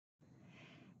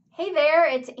Hey there,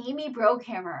 it's Amy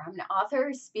Brokehammer. I'm an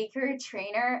author, speaker,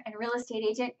 trainer, and real estate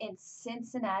agent in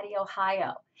Cincinnati,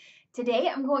 Ohio. Today,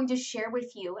 I'm going to share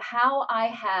with you how I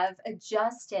have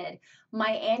adjusted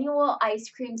my annual ice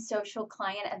cream social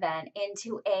client event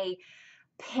into a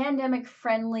pandemic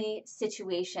friendly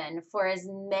situation for as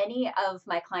many of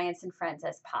my clients and friends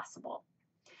as possible.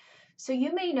 So,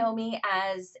 you may know me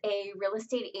as a real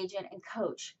estate agent and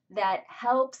coach that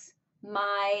helps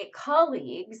my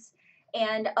colleagues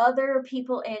and other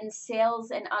people in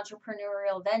sales and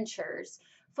entrepreneurial ventures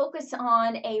focus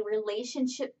on a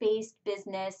relationship based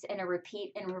business and a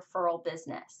repeat and referral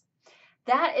business.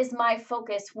 That is my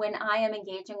focus when I am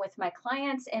engaging with my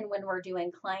clients and when we're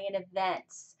doing client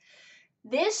events.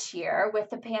 This year, with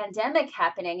the pandemic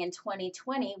happening in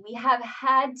 2020, we have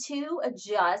had to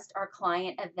adjust our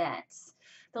client events.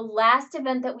 The last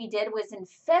event that we did was in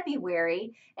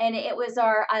February, and it was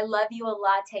our I Love You a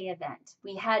Latte event.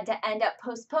 We had to end up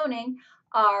postponing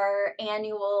our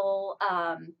annual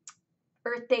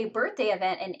Earth Day birthday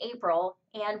event in April,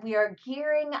 and we are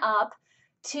gearing up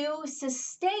to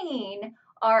sustain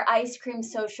our ice cream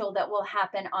social that will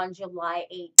happen on July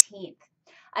 18th.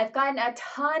 I've gotten a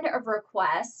ton of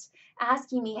requests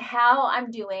asking me how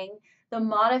I'm doing the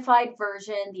modified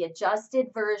version, the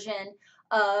adjusted version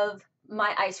of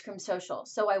my ice cream social.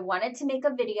 So I wanted to make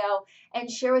a video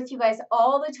and share with you guys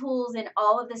all the tools and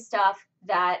all of the stuff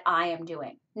that I am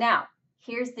doing. Now,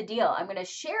 here's the deal. I'm going to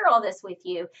share all this with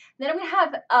you. Then I'm going to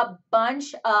have a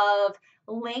bunch of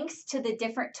links to the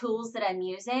different tools that I'm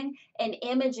using and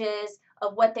images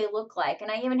of what they look like. And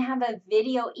I even have a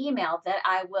video email that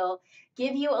I will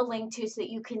give you a link to so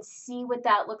that you can see what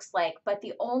that looks like. But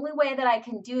the only way that I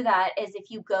can do that is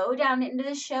if you go down into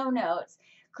the show notes,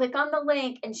 click on the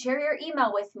link and share your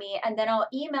email with me, and then I'll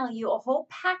email you a whole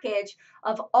package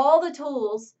of all the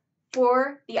tools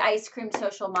for the ice cream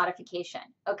social modification.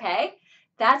 Okay?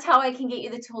 That's how I can get you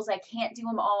the tools. I can't do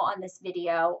them all on this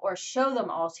video or show them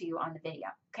all to you on the video.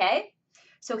 Okay?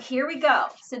 So here we go.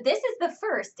 So this is the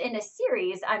first in a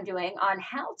series I'm doing on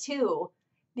how to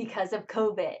because of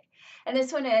COVID. And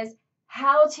this one is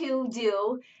how to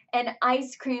do an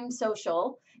ice cream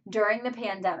social during the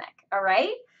pandemic. All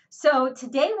right? So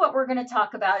today what we're going to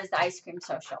talk about is the ice cream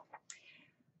social.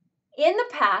 In the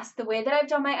past, the way that I've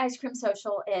done my ice cream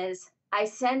social is I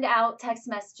send out text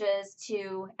messages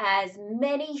to as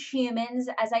many humans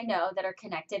as I know that are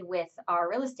connected with our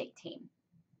real estate team,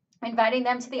 inviting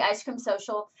them to the ice cream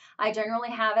social. I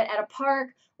generally have it at a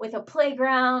park with a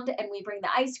playground, and we bring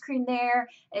the ice cream there.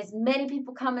 As many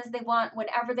people come as they want,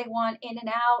 whenever they want, in and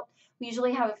out. We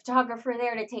usually have a photographer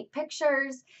there to take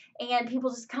pictures, and people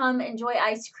just come, enjoy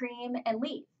ice cream, and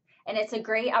leave. And it's a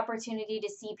great opportunity to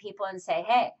see people and say,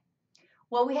 hey,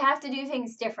 well, we have to do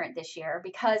things different this year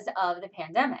because of the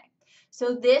pandemic.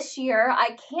 So this year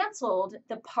I canceled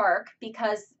the park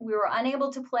because we were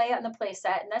unable to play on the play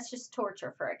set, and that's just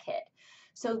torture for a kid.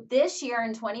 So this year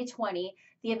in 2020,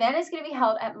 the event is going to be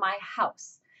held at my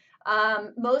house,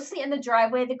 mostly in the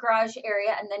driveway, the garage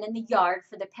area, and then in the yard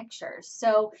for the pictures.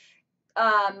 So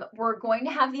we're going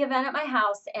to have the event at my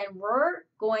house, and we're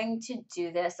going to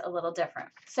do this a little different.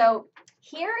 So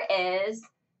here is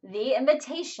the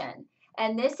invitation.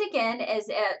 And this again is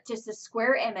just a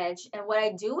square image. And what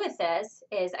I do with this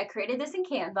is I created this in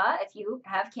Canva, if you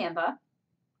have Canva.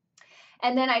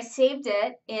 And then I saved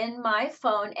it in my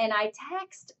phone and I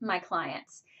text my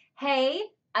clients, hey,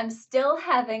 I'm still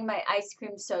having my ice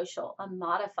cream social, a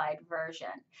modified version.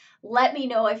 Let me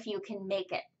know if you can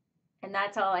make it. And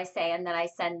that's all I say. And then I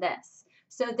send this.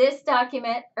 So this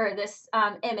document or this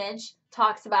image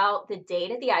talks about the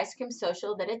date of the ice cream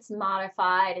social, that it's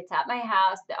modified, it's at my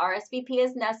house, the RSVP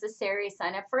is necessary,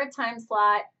 sign up for a time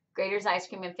slot, Grader's Ice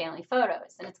Cream and Family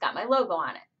Photos, and it's got my logo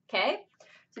on it, okay?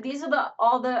 So these are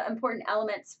all the important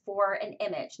elements for an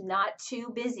image, not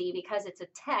too busy because it's a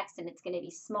text and it's going to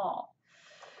be small.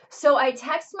 So I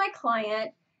text my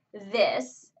client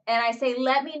this, and I say,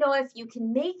 let me know if you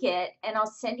can make it, and I'll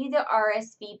send you the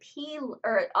RSVP,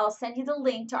 or I'll send you the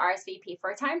link to RSVP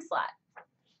for a time slot.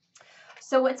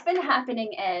 So what's been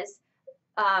happening is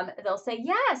they'll say,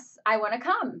 yes, I want to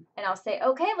come. And I'll say,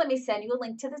 okay, let me send you a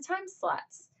link to the time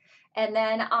slots. And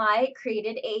then I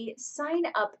created a Sign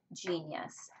Up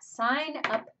Genius. Sign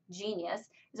Up Genius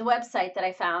is a website that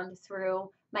I found through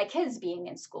my kids being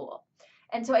in school.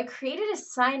 And so I created a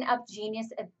Sign Up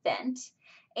Genius event,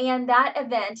 and that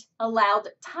event allowed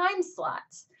time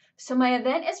slots. So my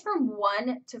event is from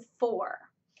 1 to 4,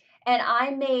 and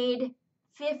I made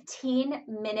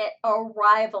 15-minute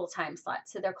arrival time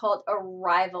slots. So they're called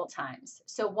arrival times.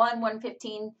 So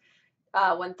 1:15,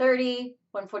 1:30,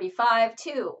 1:45,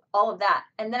 2, all of that.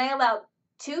 And then I allowed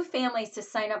 2 families to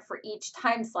sign up for each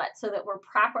time slot so that we're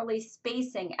properly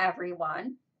spacing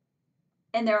everyone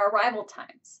and their arrival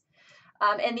times.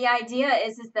 And the idea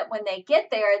is that when they get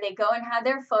there, they go and have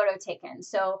their photo taken.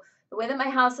 So the way that my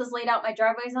house is laid out, my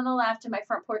driveway is on the left and my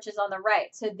front porch is on the right.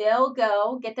 So they'll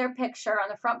go get their picture on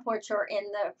the front porch or in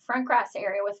the front grass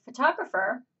area with a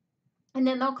photographer, and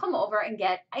then they'll come over and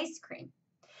get ice cream.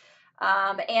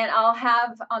 And I'll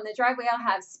have on the driveway, I'll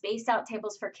have spaced out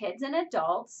tables for kids and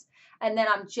adults. And then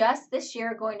I'm just this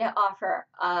year going to offer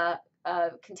a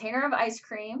container of ice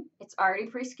cream. It's already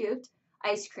pre-scooped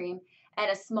ice cream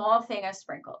and a small thing of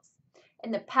sprinkles.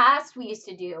 In the past, we used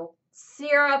to do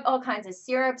syrup, all kinds of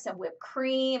syrups and whipped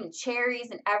cream and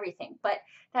cherries and everything. But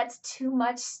that's too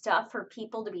much stuff for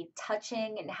people to be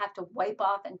touching and have to wipe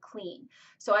off and clean.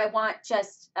 So I want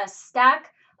just a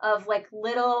stack of like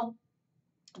little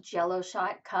Jello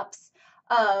shot cups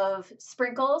of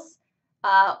sprinkles,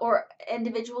 or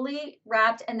individually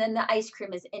wrapped, and then the ice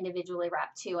cream is individually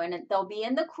wrapped too, and they'll be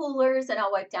in the coolers, and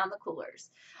I'll wipe down the coolers.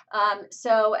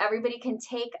 So everybody can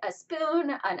take a spoon,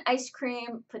 an ice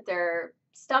cream, put their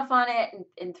stuff on it,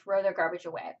 and throw their garbage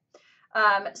away.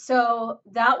 So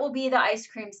that will be the ice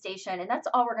cream station, and that's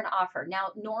all we're going to offer.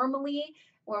 Now, normally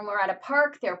when we're at a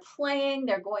park, they're playing,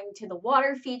 they're going to the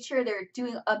water feature, they're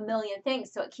doing a million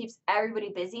things, so it keeps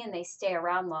everybody busy and they stay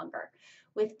around longer.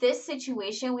 With this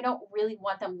situation, we don't really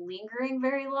want them lingering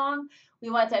very long.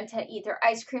 We want them to eat their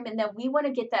ice cream, and then we want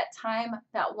to get that time,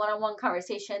 that one-on-one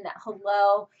conversation, that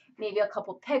hello, maybe a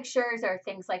couple pictures or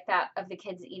things like that of the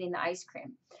kids eating the ice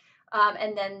cream.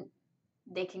 And then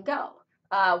they can go.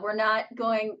 We're not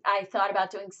going, I thought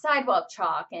about doing sidewalk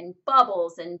chalk and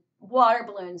bubbles and water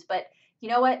balloons, but you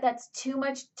know what? That's too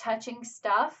much touching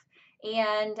stuff.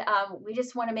 And we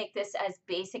just want to make this as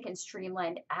basic and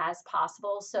streamlined as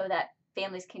possible so that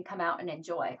families can come out and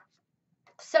enjoy.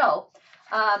 So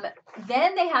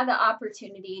then they have the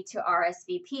opportunity to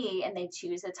RSVP and they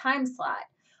choose a time slot.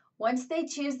 Once they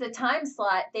choose the time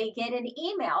slot, they get an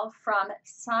email from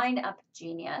Sign Up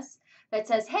Genius that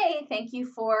says, hey, thank you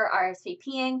for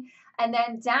RSVPing. And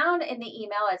then down in the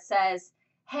email, it says,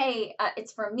 hey,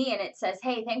 it's from me, and it says,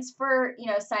 hey, thanks for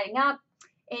signing up.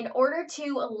 In order to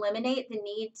eliminate the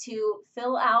need to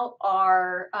fill out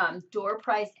our door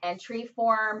prize entry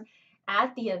form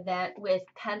at the event with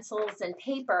pencils and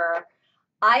paper,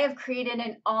 I have created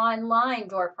an online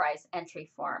door prize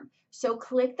entry form. So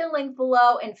click the link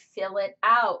below and fill it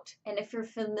out. And if you're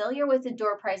familiar with the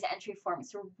door prize entry form,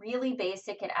 it's really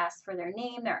basic. It asks for their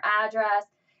name, their address.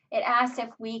 It asks if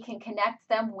we can connect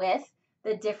them with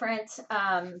the different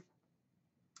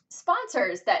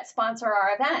sponsors that sponsor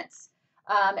our events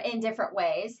in different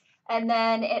ways. And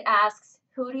then it asks,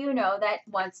 who do you know that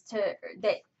wants to,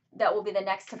 that will be the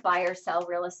next to buy or sell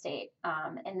real estate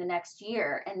in the next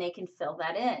year, and they can fill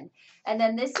that in. And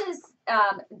then this is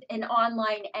an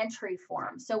online entry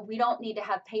form, so we don't need to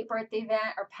have paper at the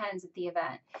event or pens at the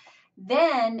event.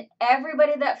 Then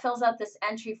everybody that fills out this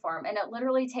entry form, and it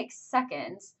literally takes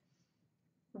seconds,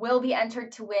 will be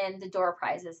entered to win the door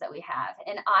prizes that we have.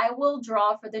 And I will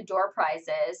draw for the door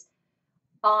prizes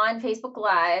on Facebook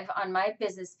Live on my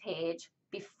business page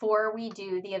before we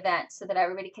do the event so that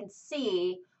everybody can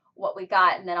see what we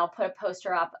got, and then I'll put a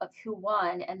poster up of who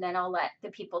won, and then I'll let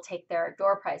the people take their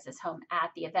door prizes home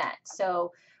at the event.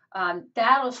 So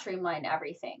that'll streamline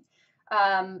everything.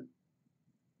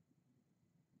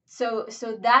 So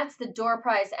that's the door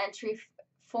prize entry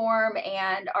form,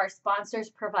 and our sponsors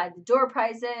provide the door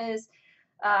prizes,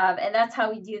 and that's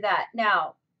how we do that.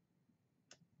 Now,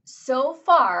 so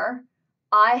far,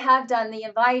 I have done the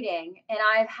inviting, and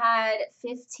I've had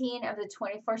 15 of the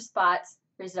 24 spots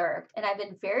reserved, and I've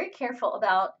been very careful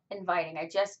about inviting. I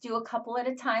just do a couple at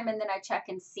a time, and then I check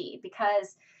and see,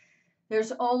 because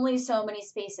there's only so many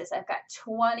spaces. I've got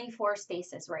 24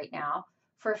 spaces right now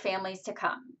for families to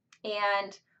come,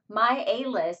 and my A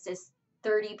list is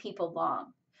 30 people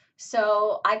long.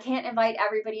 So I can't invite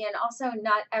everybody, and also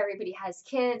not everybody has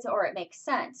kids or it makes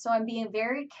sense. So I'm being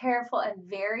very careful and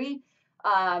very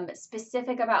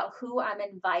specific about who I'm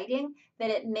inviting, that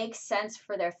it makes sense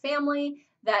for their family,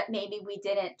 that maybe we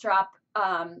didn't do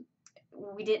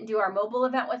our mobile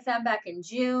event with them back in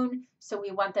June, so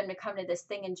we want them to come to this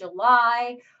thing in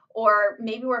July, or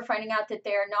maybe we're finding out that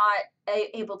they're not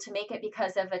able to make it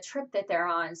because of a trip that they're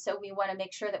on, so we want to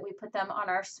make sure that we put them on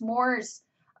our s'mores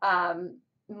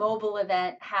mobile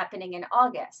event happening in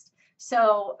August.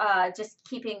 So just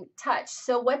keeping touch.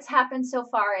 So what's happened so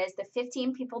far is the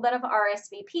 15 people that have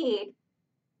RSVP'd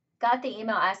got the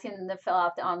email asking them to fill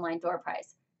out the online door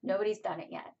prize. Nobody's done it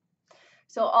yet.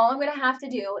 So all I'm going to have to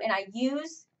do, and I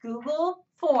use Google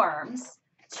Forms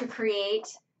to create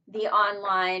the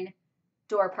online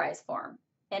door prize form,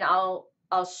 and I'll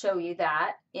show you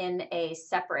that in a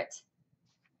separate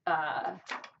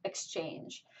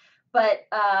exchange. But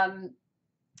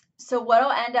so what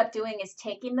I'll end up doing is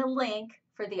taking the link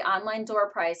for the online door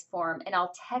prize form, and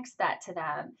I'll text that to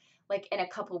them like in a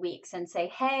couple weeks and say,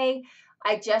 hey,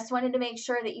 I just wanted to make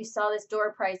sure that you saw this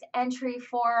door prize entry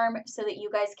form so that you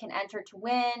guys can enter to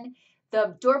win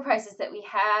the door prizes that we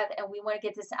have, and we want to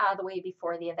get this out of the way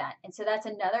before the event. And so that's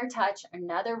another touch,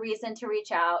 another reason to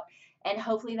reach out, and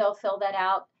hopefully they'll fill that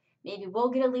out. Maybe we'll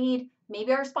get a lead.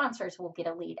 Maybe our sponsors will get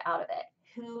a lead out of it.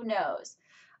 Who knows?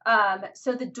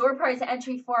 So the door prize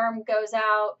entry form goes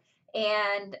out,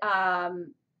 and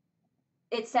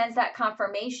it sends that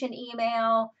confirmation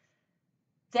email.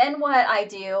 Then what I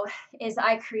do is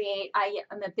I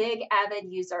am a big avid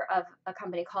user of a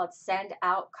company called Send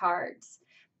Out Cards.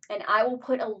 And I will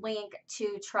put a link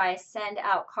to try Send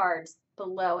Out Cards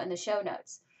below in the show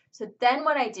notes. So then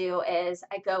what I do is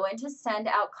I go into Send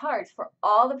Out Cards for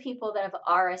all the people that have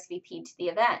RSVP'd to the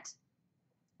event.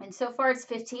 And so far it's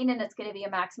 15, and it's going to be a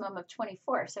maximum of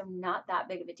 24, so not that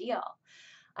big of a deal.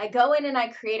 I go in and I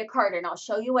create a card, and I'll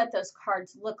show you what those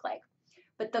cards look like.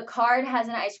 But the card has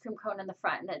an ice cream cone on the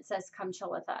front, and it says, come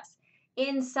chill with us.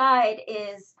 Inside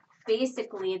is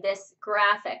basically this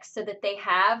graphic so that they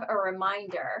have a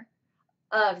reminder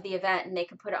of the event and they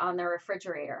can put it on their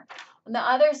refrigerator. On the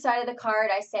other side of the card,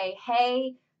 I say,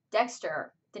 hey,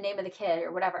 Dexter, the name of the kid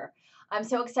or whatever, I'm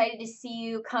so excited to see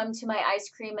you come to my ice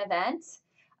cream event.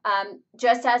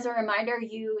 Just as a reminder,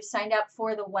 you signed up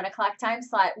for the 1 o'clock time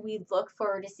slot. We look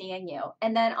forward to seeing you.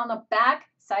 And then on the back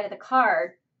side of the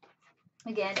card,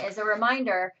 again, is a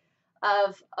reminder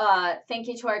of thank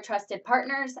you to our trusted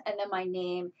partners, and then my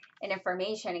name and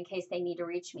information in case they need to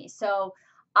reach me. So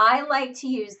I like to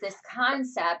use this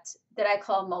concept that I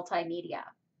call multimedia.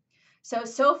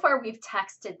 So far we've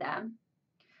texted them.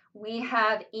 We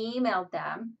have emailed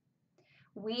them.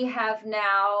 We have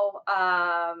now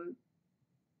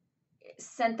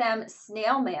sent them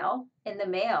snail mail in the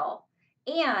mail.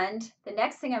 And the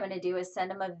next thing I'm going to do is send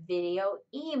them a video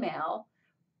email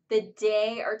the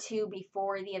day or two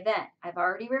before the event. I've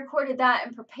already recorded that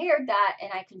and prepared that, and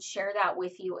I can share that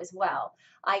with you as well.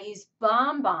 I use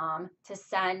BombBomb to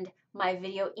send my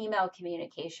video email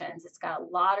communications. It's got a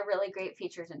lot of really great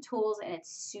features and tools, and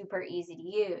it's super easy to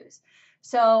use.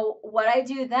 So what I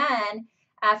do then,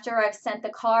 after I've sent the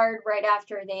card, right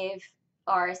after they've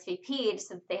RSVP'd,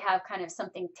 so that they have kind of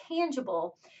something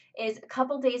tangible, is a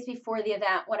couple days before the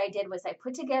event, what I did was I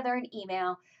put together an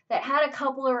email that had a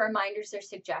couple of reminders or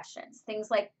suggestions. Things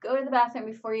like, go to the bathroom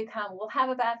before you come. We'll have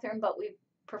a bathroom, but we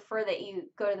prefer that you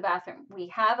go to the bathroom. We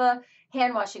have a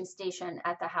hand washing station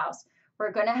at the house.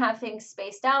 We're going to have things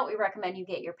spaced out. We recommend you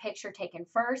get your picture taken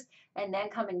first and then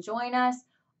come and join us.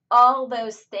 All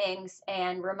those things,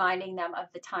 and reminding them of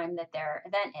the time that their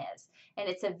event is. And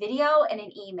it's a video and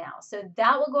an email. So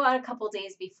that will go out a couple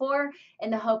days before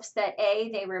in the hopes that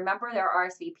A, they remember their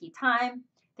RSVP time,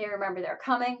 they remember they're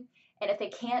coming, and if they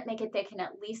can't make it, they can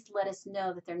at least let us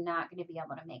know that they're not going to be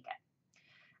able to make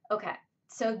it. Okay,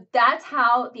 so that's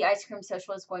how the ice cream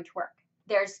social is going to work.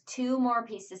 There's two more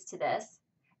pieces to this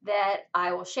that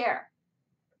I will share.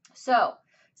 So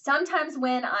sometimes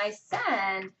when I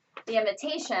send the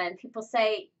invitation, people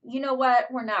say, you know what,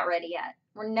 we're not ready yet.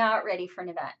 We're not ready for an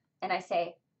event. And I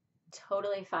say,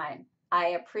 totally fine. I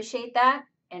appreciate that,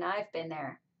 and I've been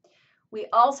there. We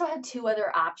also have two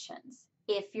other options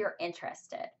if you're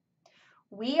interested.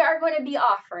 We are going to be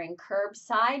offering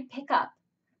curbside pickup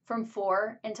from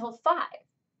 4 until 5,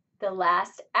 the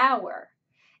last hour.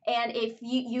 And if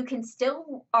you can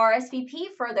still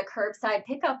RSVP for the curbside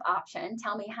pickup option,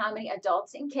 tell me how many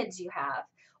adults and kids you have.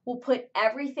 We'll put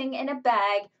everything in a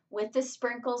bag with the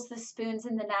sprinkles, the spoons,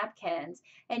 and the napkins,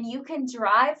 and you can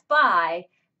drive by,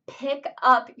 pick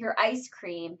up your ice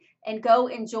cream, and go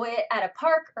enjoy it at a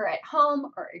park or at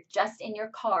home or just in your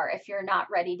car if you're not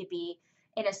ready to be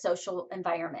in a social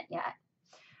environment yet.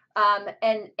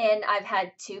 And I've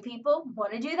had 2 people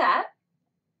want to do that.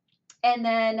 And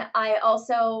then I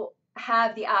also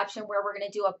have the option where we're going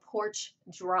to do a porch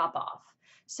drop-off.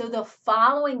 So the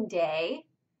following day,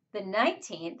 the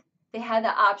 19th, they had the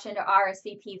option to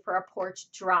RSVP for a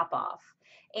porch drop-off.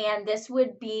 And this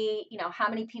would be, how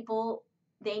many people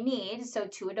they need. So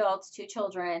 2 adults, 2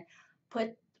 children,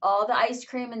 put all the ice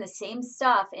cream and the same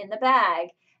stuff in the bag.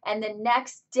 And the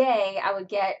next day I would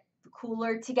get the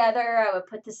cooler together, I would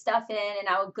put the stuff in, and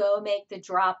I would go make the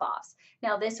drop-offs.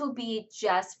 Now this will be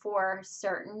just for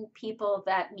certain people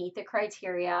that meet the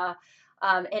criteria.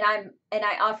 And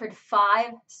I offered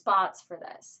 5 spots for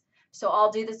this. So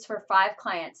I'll do this for 5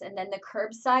 clients. And then the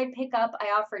curbside pickup,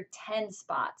 I offered 10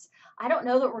 spots. I don't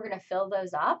know that we're going to fill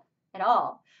those up at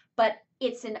all, but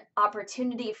it's an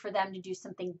opportunity for them to do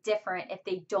something different if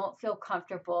they don't feel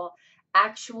comfortable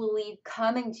actually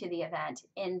coming to the event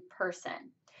in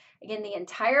person. Again, the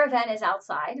entire event is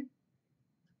outside,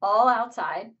 all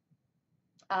outside,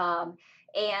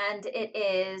 and it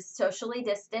is socially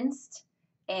distanced,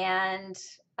 and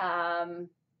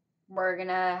we're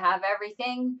gonna have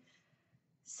everything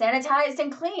sanitized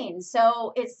and clean.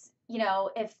 So it's,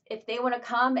 if they want to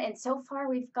come, and so far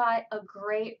we've got a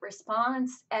great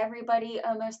response. Everybody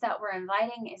almost that we're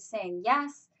inviting is saying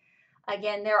yes.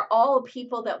 Again, they're all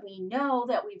people that we know,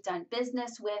 that we've done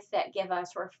business with, that give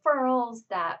us referrals,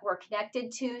 that we're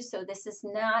connected to. So this is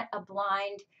not a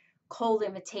blind, cold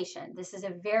invitation. This is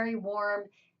a very warm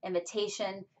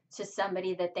invitation to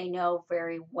somebody that they know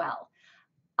very well.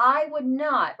 I would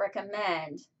not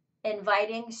recommend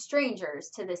inviting strangers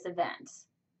to this event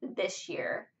this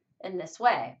year in this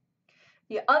way.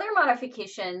 The other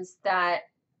modifications that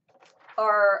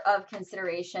are of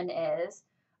consideration is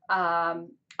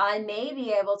I may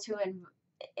be able to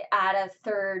add a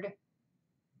third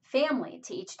family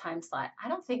to each time slot. I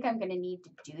don't think I'm going to need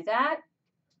to do that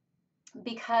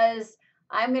because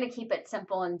I'm going to keep it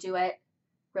simple and do it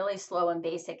really slow and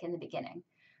basic in the beginning.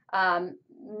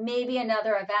 Maybe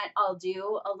another event I'll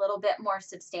do a little bit more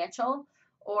substantial,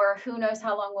 or who knows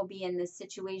how long we'll be in this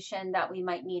situation that we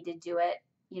might need to do it,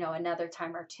 another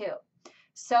time or two.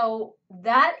 So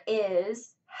that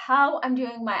is how I'm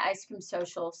doing my ice cream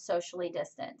social socially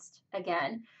distanced.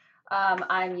 Again,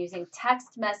 I'm using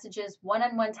text messages,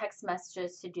 one-on-one text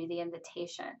messages to do the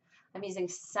invitation. I'm using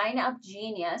Sign Up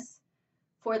Genius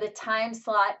for the time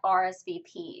slot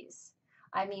RSVPs.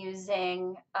 I'm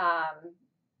using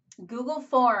Google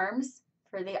Forms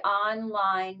for the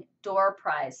online door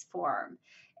prize form.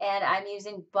 And I'm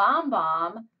using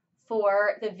BombBomb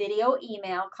for the video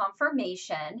email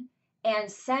confirmation and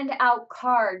send out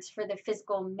cards for the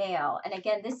physical mail. And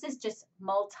again, this is just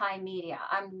multimedia.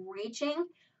 I'm reaching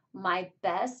my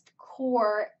best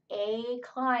core A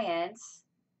clients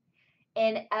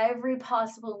in every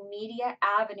possible media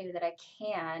avenue that I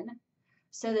can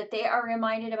so that they are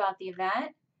reminded about the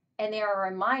event, and they are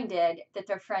reminded that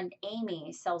their friend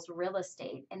Amy sells real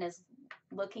estate and is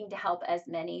looking to help as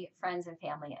many friends and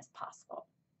family as possible.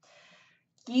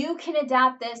 You can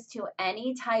adapt this to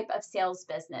any type of sales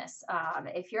business.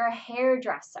 If you're a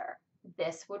hairdresser,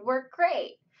 this would work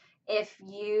great. If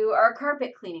you are a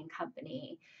carpet cleaning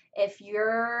company, if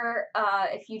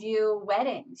you do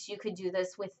weddings, you could do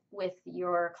this with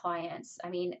your clients. I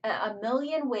mean, a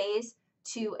million ways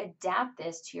to adapt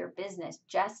this to your business,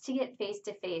 just to get face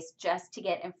to face, just to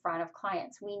get in front of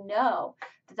clients. We know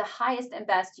that the highest and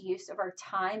best use of our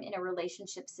time in a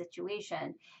relationship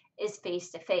situation is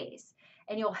face to face.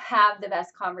 And you'll have the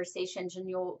best conversations, and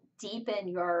you'll deepen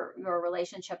your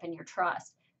relationship and your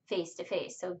trust face to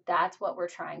face. So that's what we're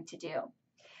trying to do.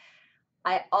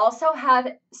 I also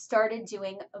have started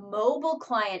doing mobile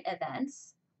client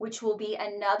events, which will be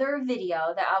another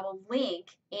video that I will link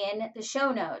in the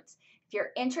show notes. If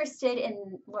you're interested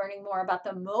in learning more about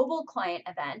the mobile client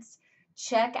events,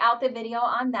 check out the video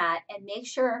on that, and make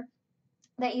sure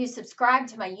that you subscribe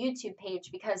to my YouTube page,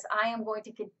 because I am going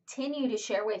to continue to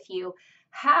share with you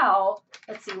how,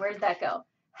 let's see, where did that go?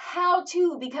 How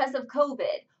to, because of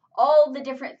COVID, all the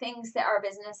different things that our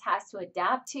business has to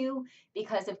adapt to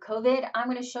because of COVID. I'm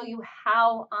going to show you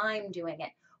how I'm doing it,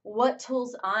 what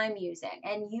tools I'm using,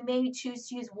 and you may choose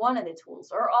to use one of the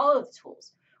tools or all of the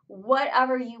tools,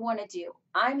 whatever you want to do.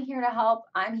 I'm here to help.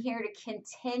 I'm here to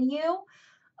continue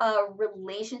a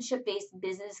relationship-based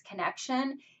business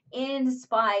connection in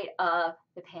spite of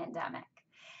the pandemic.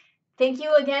 Thank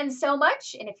you again so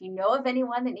much. And if you know of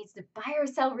anyone that needs to buy or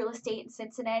sell real estate in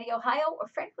Cincinnati, Ohio, or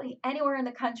frankly, anywhere in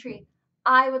the country,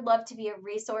 I would love to be a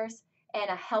resource and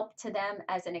a help to them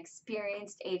as an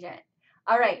experienced agent.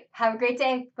 All right. Have a great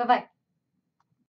day. Bye-bye.